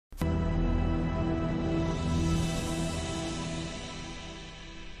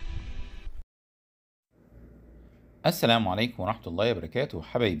السلام عليكم ورحمة الله وبركاته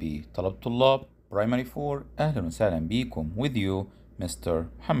حبايبي طلاب Primary 4 أهلا وسهلا بكم with you Mr.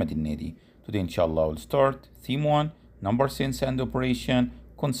 Mohamed El-Nady. Today inshallah we'll start theme 1 number sense and operation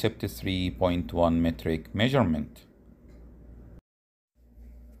concept 3.1 metric measurement.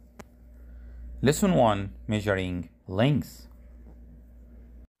 Lesson 1 measuring length.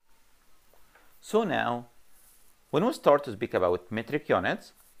 So now when we start to speak about metric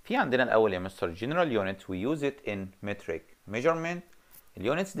units في عندنا الأول يا مستر general unit we use it in metric measurement.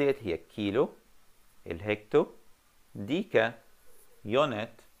 اليونتس ديت هي الكيلو، الهكتو، ديكا، يونت،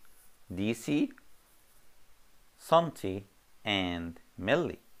 ديسي، سنتي and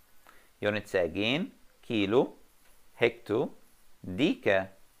ملي. units again كيلو، هكتو، ديكا،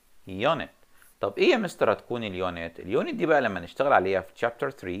 يونت. طب ايه يا مستر هتكون اليونت؟ اليونت دي بقى لما نشتغل عليها في chapter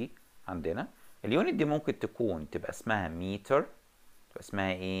 3 عندنا اليونت دي ممكن تبقى اسمها متر، تبقى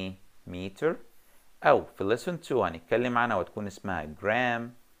اسمها ايه؟ متر، او في lesson 2 هنتكلم عنها وتكون اسمها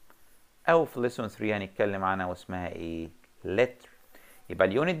جرام، او في lesson 3 هنتكلم عنها واسمها ايه؟ لتر. يبقى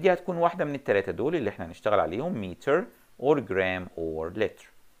اليونت دي هتكون واحده من الثلاثه دول اللي احنا هنشتغل عليهم متر or gram or liter.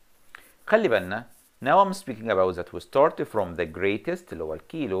 خلي بالنا now I'm speaking about that we start from the greatest اللي هو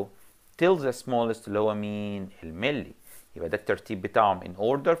الكيلو till the smallest اللي هو مين؟ الملي. يبقى ده الترتيب بتاعهم in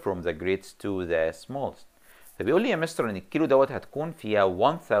order from the greatest to the smallest. فبيقول لي يا مستر ان الكيلو دوت هتكون فيها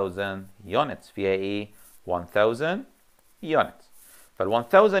 1000 يونتس. فيها ايه؟ 1000 يونتس. فال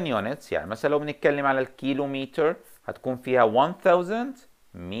 1000 يونتس يعني مثلا لو بنتكلم على الكيلو متر هتكون فيها 1000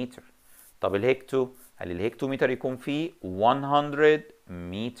 متر. طب الهكتو، قال الهكتو متر يكون فيه 100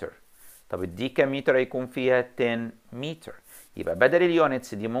 متر. طب الديكا متر هيكون فيها 10 متر. يبقى بدل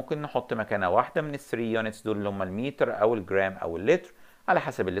اليونتس دي ممكن نحط مكانها واحده من ال3 يونتس دول اللي هم المتر او الجرام او اللتر على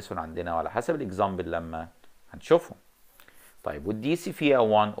حسب الليسون عندنا وعلى حسب الاكزامبل لما هنشوفهم. طيب والدي سي فيها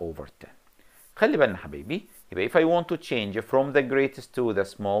 1 over 10. خلي بالنا حبايبي، يبقى if I want to change from the greatest to the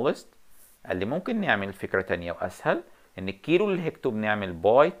smallest قال لي ممكن نعمل فكرة تانية وأسهل، إن الكيلو للهكتو بنعمل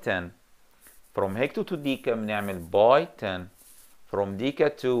باي 10، from هكتو to ديكا بنعمل باي 10، from ديكا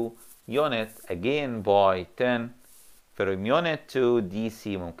to unit again باي 10، from unit to دي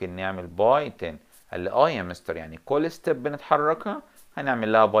سي ممكن نعمل باي 10. قال لي يا مستر يعني كل ستيب بنتحركها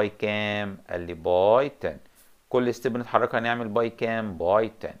هنعمل لها باي كام؟ قال لي باي 10. كل ستيب بنتحركها هنعمل باي كام؟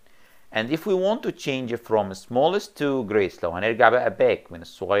 باي 10. and if we want to change from smallest to greatest لو هنرجع بقى back من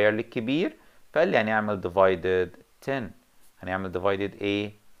الصغير للكبير فقال لي هنعمل divided 10. هنعمل divided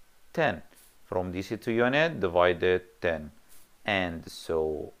ايه؟ 10. from DC to unit divided 10 and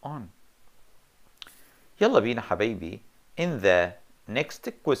so on. يلا بينا حبايبي in the next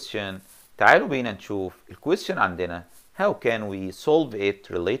question تعالوا بينا نشوف الكويستشن عندنا how can we solve it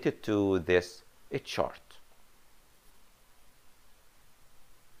related to this chart.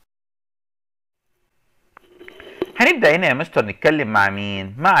 هنبدأ هنا يا مستر نتكلم مع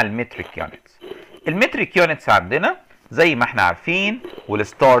مين؟ مع المتريك يونتس. المتريك يونتس عندنا زي ما احنا عارفين will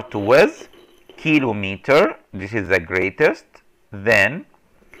start with كيلومتر this is the greatest, then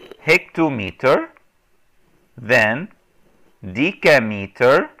hectometer, then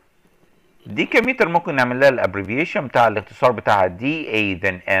ديكامتر. ديكامتر ممكن نعمل لها الابريفيشن بتاع الاختصار بتاعها دي اي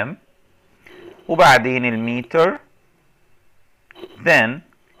then ام، وبعدين المتر then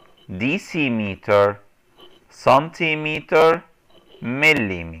ديسيمتر، سنتيمتر،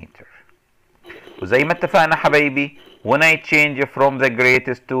 مليمتر. وزي ما اتفقنا حبايبي when I change from the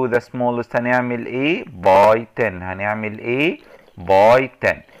greatest to the smallest هنعمل ايه؟ باي 10. هنعمل ايه؟ باي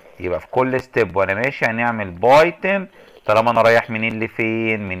 10. يبقى في كل ستيب وانا ماشي هنعمل باي 10 طالما انا رايح منين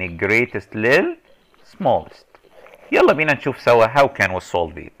لفين؟ من الجريتست للسمولست. يلا بينا نشوف سوا how can we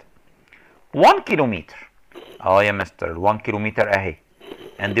solve it. 1 كيلومتر. يا مستر 1 كيلومتر اهي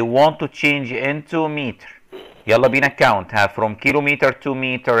and they want to change into meter. يلا بينا count from kilometer to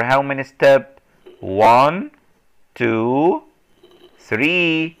meter how many step? 1 2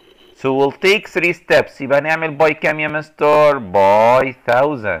 3. so we'll take 3 steps. يبقى نعمل باي كام يا مستر؟ باي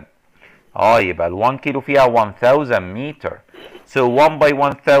 1000. يبقى ال 1 كيلو فيها 1000 متر. so 1 by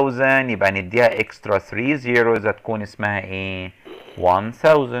 1000 يبقى نديها extra 3 zeros هتكون اسمها ايه؟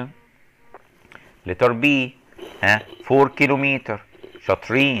 1000. letter B 4 كيلومتر.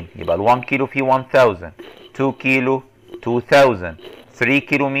 شاطرين. يبقى ال 1 كيلو فيه 1000، 2 كيلو 2000، 3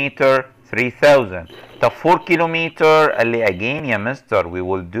 كيلومتر 3000. طب 4 كيلومتر قال لي again يا مستر we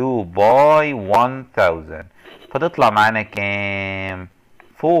will do by 1000 فتطلع معانا كام؟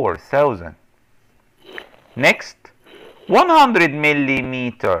 4000. next 100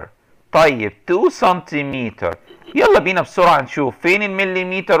 مليمتر. طيب 2 سنتيمتر. يلا بينا بسرعة نشوف فين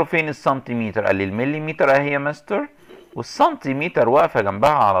المليمتر وفين السنتيمتر. قال لي المليمتر اهي يا مستر والسنتيمتر واقفة جنبها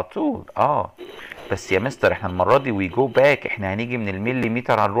على طول. بس يا مستر احنا المرة دي وي جو باك، احنا هنيجي من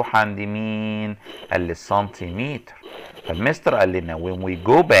المليمتر هنروح عند مين؟ قال لي السنتيمتر. فالمستر قال لنا when we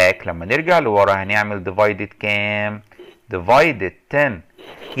go back لما نرجع لورا هنعمل divided كام؟ divided 10.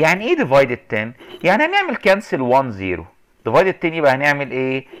 يعني ايه divided 10؟ يعني هنعمل cancel 1 0. divided 10 يبقى هنعمل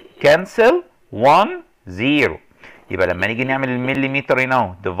ايه؟ cancel 1 0. يبقى لما نيجي نعمل المليمتر هنا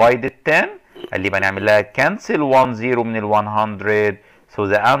اهو divided 10 قال لي يبقى نعمل لها cancel 1 0 من ال 100. so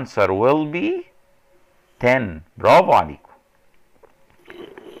the answer will be 10. برافو عليكم.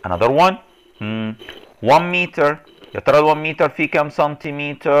 another one. 1 meter. يا ترى ال 1 متر فيه كام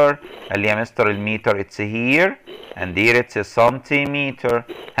سنتيمتر؟ قال لي يا مستر المتر it's here and here it's a centimeter.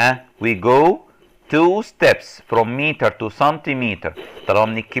 ها we go 2 steps from meter to centimeter. طالما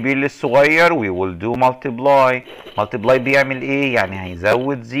من الكبير للصغير we will do multiply. multiply بيعمل ايه؟ يعني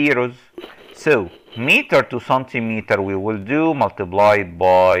هيزود zeros. so meter to centimeter we will do multiplied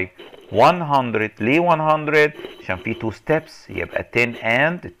by 100. ليه 100؟ عشان في 2 steps يبقى 10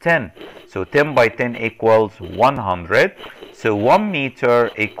 and 10. So 10 by 10 equals 100. So 1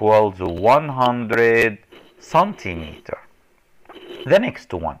 meter equals 100 centimeter. The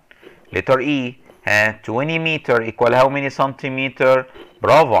next one. Letter E. 20 meter equal how many centimeter?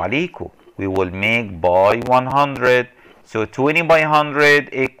 برافو عليكم. We will make by 100. So 20 by 100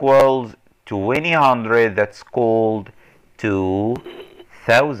 equals 200. That's called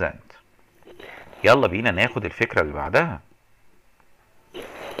 2000. يلا بينا ناخد الفكرة اللي بعدها.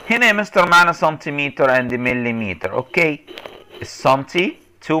 هنا يا مستر معنا سنتيمتر اند مليمتر. اوكي السنتي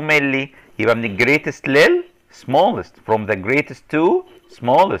 2 ملي يبقى من الجريتست لل smallest. from the greatest to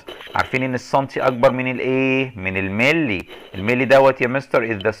smallest. عارفين ان السنتي اكبر من الايه؟ من الملي. الملي دوت يا مستر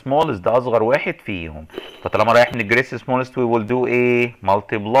is the smallest، ده اصغر واحد فيهم. فطالما رايح من الجريتست smallest we will do ايه؟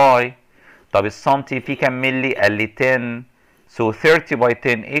 multiply. طب السنتي فيه كام ملي؟ قال لي 10. so 30 by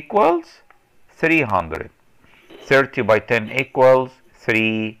 10 equals 300. 30 by 10 equals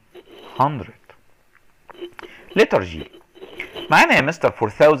 300. letter G. معانا يا مستر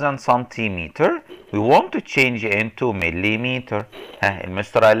 4000 سنتيمتر we want to change into millimeter. ها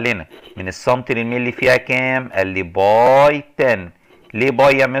المستر قال لنا من السنتي للملي فيها كام؟ قال لي باي 10. ليه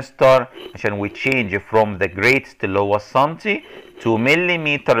باي يا مستر؟ عشان we change from the greatest اللي هو السنتي to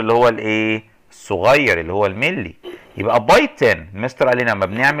millimeter اللي هو الايه؟ الصغير اللي هو الملي. يبقى باي 10 المستر قال لنا لما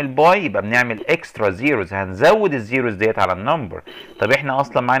بنعمل باي يبقى بنعمل اكسترا زيروز، هنزود الزيروز ديت على النمبر. طب احنا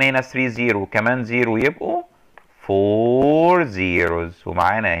اصلا معانا هنا 3 زيرو وكمان زيرو يبقوا 4 زيروز،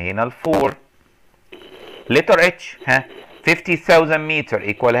 ومعانا هنا ال 4. letter H. ها 50,000 meter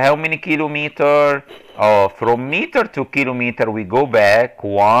equal how many kilometer? from meter to kilometer we go back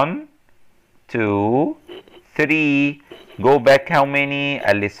 1 2 3. go back how many؟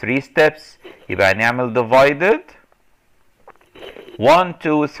 قال لي 3 steps. يبقى هنعمل divided 1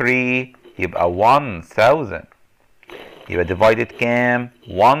 2 3 يبقى 1000. يبقى divided كام؟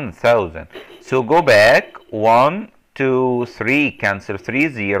 1000. so go back 1 2 3 cancel 3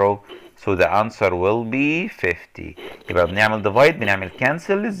 0. so the answer will be 50. يبقى بنعمل divide بنعمل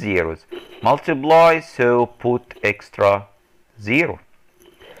cancel للزيروز. multiply so put extra 0.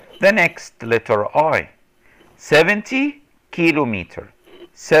 the next letter I. 70 كيلومتر.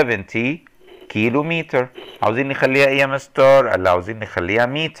 70 كيلومتر. عاوزين نخليها ايه يا مستر؟ قال عاوزين نخليها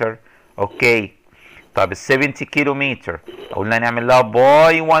متر. اوكي طب ال 70 كيلومتر قلنا نعمل لها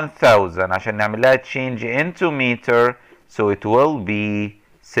باي 1000 عشان نعمل لها change into meter so it will be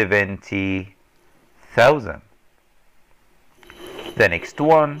 70,000. the next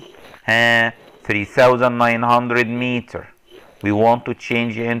one 3900 meter we want to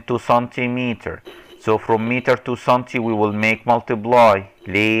change into centimeter. so from meter to centi we will make multiply.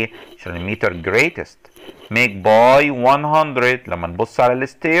 ليه؟ عشان المتر greatest. make by 100. لما نبص على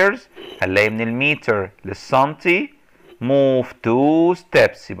الستيرز هنلاقي من المتر للسنتي move 2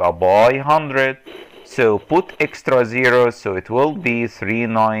 steps يبقى by 100. so put extra zeros so it will be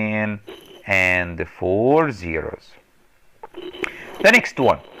 39 and 4 zeros. the next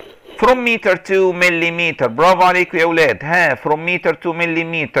one from meter to millimeter. برافو عليكم يا اولاد. ها from meter to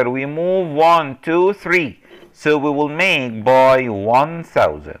millimeter we move 1 2 3 so we will make by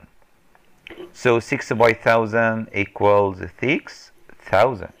 1000. so 6 by 1000 equals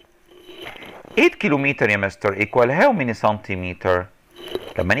 6000. 8 كيلومتر يا مستر equal how many centimeter؟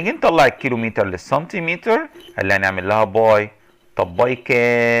 لما نيجي نطلع الكيلومتر للسنتيمتر هلا نعمل لها باي. طب باي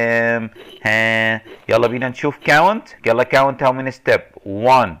كام؟ ها يلا بينا نشوف count. يلا count how many step.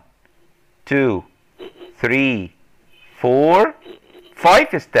 1 2 3 4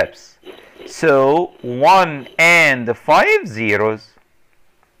 5 steps. so 1 and 5 zeros.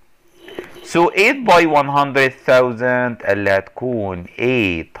 so 8 by 100,000 اللي هتكون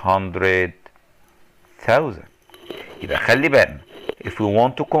 800 1000. يبقى خلي بالنا if we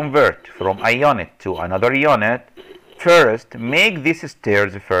want to convert from a unit to another unit, first make these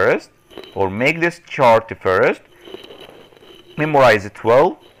stairs first or make this chart first. Memorize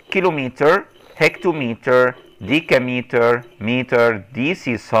 12 kilometer, hectometer, decameter, meter,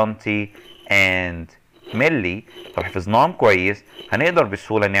 dc سنتي and milli. لو حفظناهم كويس هنقدر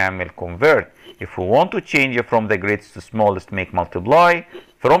بسهولة نعمل convert. If we want to change it from the greatest to smallest, make multiply.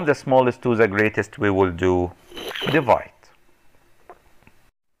 From the smallest to the greatest we will do divide.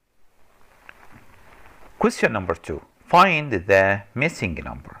 Question number 2. Find the missing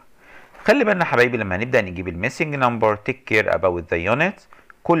number. خلي بالنا حبايبي لما هنبدأ نجيب الميسنج نمبر take care about the units.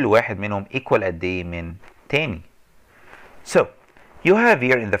 كل واحد منهم equal قد ايه من تاني. So you have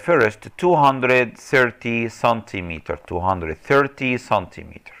here in the first 230 centimeter 230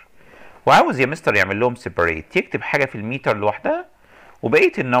 centimeter. وعاوز يا مستر يعمل لهم separate، يكتب حاجة في المتر لوحدها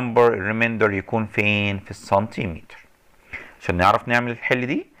وبقية النمبر الريميندر يكون فين؟ في السنتيمتر. عشان نعرف نعمل الحل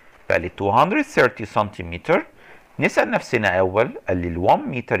دي فقال لي 230 سنتيمتر. نسأل نفسنا أول، قال لي ال 1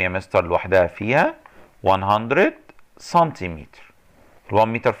 متر يا مستر لوحدها فيها 100 سنتيمتر. ال 1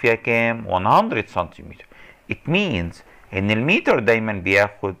 متر فيها كام؟ 100 سنتيمتر. It means إن المتر دايما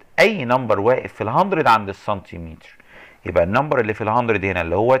بياخد أي نمبر واقف في ال 100 عند السنتيمتر. يبقى النمبر اللي في ال 100 هنا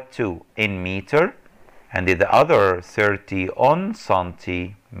اللي هو 2 in meter and the other 30 on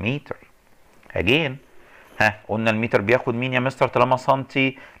centimeter. Again قلنا المتر بياخد مين يا مستر طالما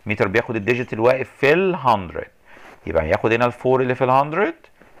سنتي؟ المتر بياخد الديجيت الواقف في ال 100. يبقى هياخد هنا الفور اللي في ال 100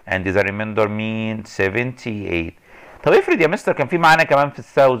 and the remainder مين؟ 78. طب افرض يا مستر كان في معانا كمان في ال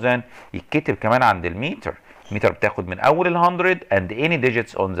 1000 يتكتب كمان عند المتر. المتر بتاخد من اول ال 100 and any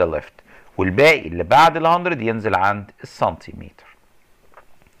digits on the left والباقي اللي بعد ال 100 ينزل عند السنتيمتر.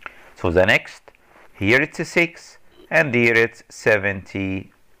 So the next here it's 6 and here it's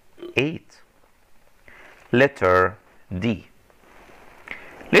 78. Letter D.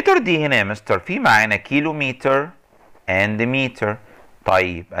 Letter D هنا يا مستر في معانا كيلومتر and meter.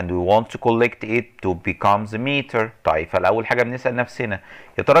 طيب and we want to collect it to becomes meter. طيب فالأول حاجة بنسأل نفسنا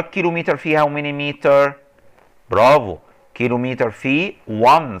يا ترى الكيلومتر فيه how many meter؟ برافو، كيلومتر فيه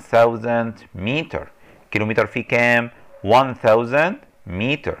 1000 meter. كيلومتر فيه كام؟ 1000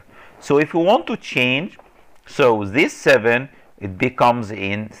 meter. So if we want to change, so this 7 it becomes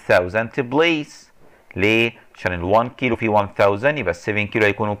in thousand place. ليه؟ عشان ال 1 كيلو فيه 1000 يبقى ال 7 كيلو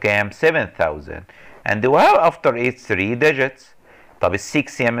هيكونوا كام؟ 7000. And we have after it 3 digits. طب ال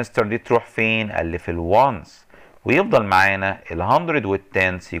 6 يا مستر دي تروح فين؟ قال لي في ال ones. ويفضل معانا ال 100 وال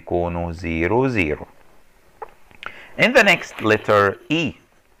 10 يكونوا 00. In the next letter E.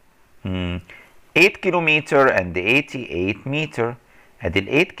 8 kilometer and 88 meter. ادي ال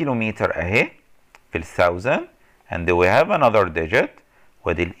 8 كيلومتر اهي في ال 1000 and we have another digit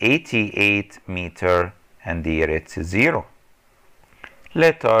ودي ال 88 meter and here it's 0.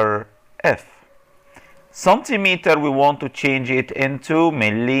 Letter F. Centimeter we want to change it into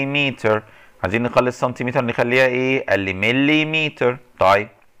millimeter. عايزين نخلي السنتيمتر نخليها ايه؟ قال لي مليمتر. طيب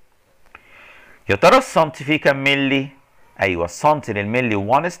يا ترى السنتي فيه كام ملي؟ ايوه السنتي للملي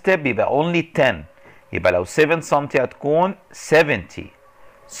 1 ستيب يبقى only 10. يبقى لو 7 سنتي هتكون 70.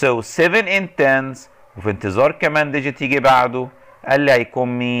 So 7 in tens وفي انتظار كمان ديجيت يجي بعده. قال لي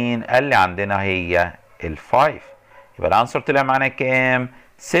هيكون مين؟ قال لي عندنا هي ال 5. يبقى الانسر طلع معانا كام؟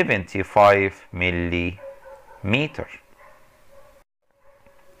 75 ملي متر.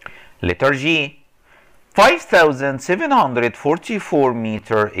 Letter G. 5744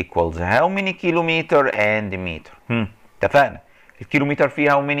 meter equals how many kilometer and meter؟ اتفقنا الكيلومتر فيه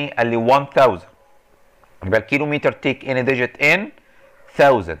how many؟ قال لي 1000. يبقى الكيلومتر take any digit in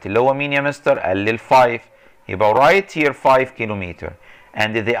 1000 اللي هو مين يا مستر؟ قال لي ال 5. يبقى right here 5 kilometer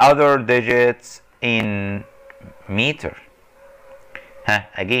and the other digits in meter.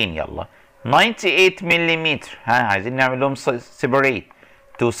 again يلا 98 مليمتر. عايزين نعمل لهم separate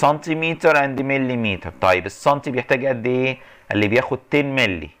to centimeter and millimeter. طيب السنتي بيحتاج قد ايه؟ اللي بياخد 10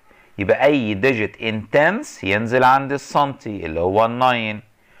 ملي. يبقى اي digit in tens ينزل عند السنتي اللي هو 9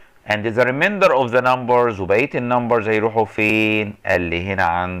 and the remainder of the numbers وبقيه النمبرز هيروحوا فين؟ قال لي هنا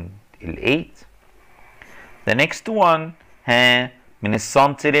عند ال 8. The next one من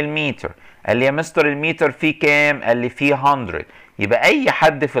السنتي للمتر. قال لي يا مستر المتر فيه كام؟ قال لي فيه 100. يبقى اي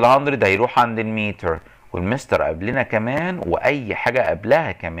حد في ال 100 هيروح عند المتر والمستر قبلنا كمان واي حاجه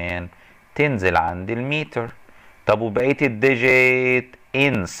قبلها كمان تنزل عند المتر. طب وبقيه الديجيت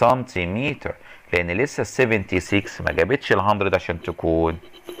ان سنتيمتر لان لسه ال 76 ما جابتش ال 100 عشان تكون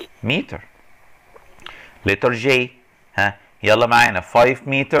متر. لتر جي يلا معانا 5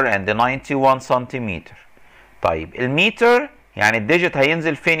 متر and 91 سنتيمتر. طيب المتر يعني الديجيت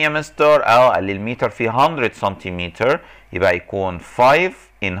هينزل فين يا مستر؟ قال لي المتر فيه 100 سنتيمتر، يبقى يكون 5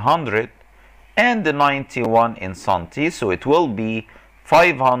 in 100 and 91 in centi, so it will be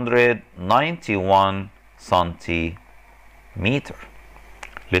 591 centimeter.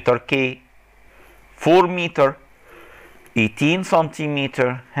 letter K 4 meter 18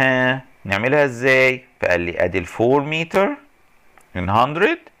 سنتيمتر. نعملها ازاي؟ فقال لي ادي ال 4 متر in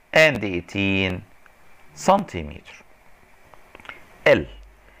 100 and 18 سنتيمتر. L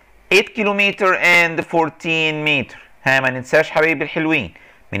 8 كيلومتر and 14 متر. ما ننساش حبايبي الحلوين،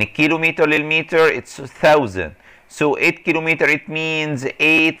 من الكيلومتر للمتر it's 1000. So 8 kilometer it means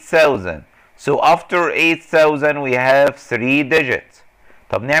 8000. So after 8000 we have 3 digits.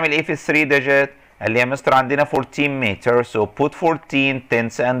 طب نعمل ايه في ال 3 digit؟ قال لي يا مستر عندنا 14 متر، so put 14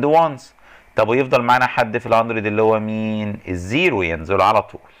 tens and ones. طب ويفضل معانا حد في ال 100 اللي هو مين؟ الزيرو ينزل على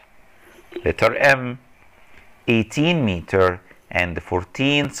طول. letter M 18 متر and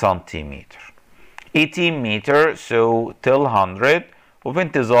 14 سنتيمتر. 18 متر so till 100، وفي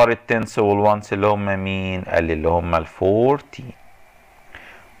انتظار التنس والونس اللي هم مين؟ قال لي اللي هم ال 14.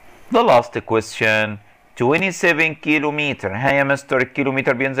 The last question 27 كيلومتر. يا مستر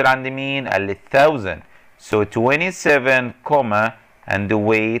الكيلومتر بينزل عند مين؟ قال لي 1000. So 27 comma and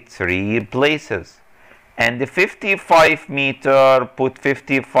wait 3 places. And 55 meter put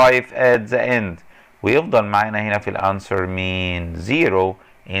 55 at the end. ويفضل معانا هنا في الانسر مين؟ 0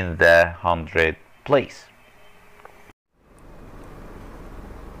 in the 100 place.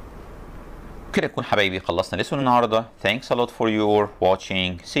 كده نكون حبايبي خلصنا lesson النهارده. Thanks a lot for your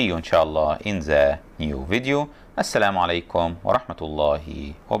watching. See you إن شاء الله in the new video. السلام عليكم ورحمة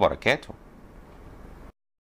الله وبركاته.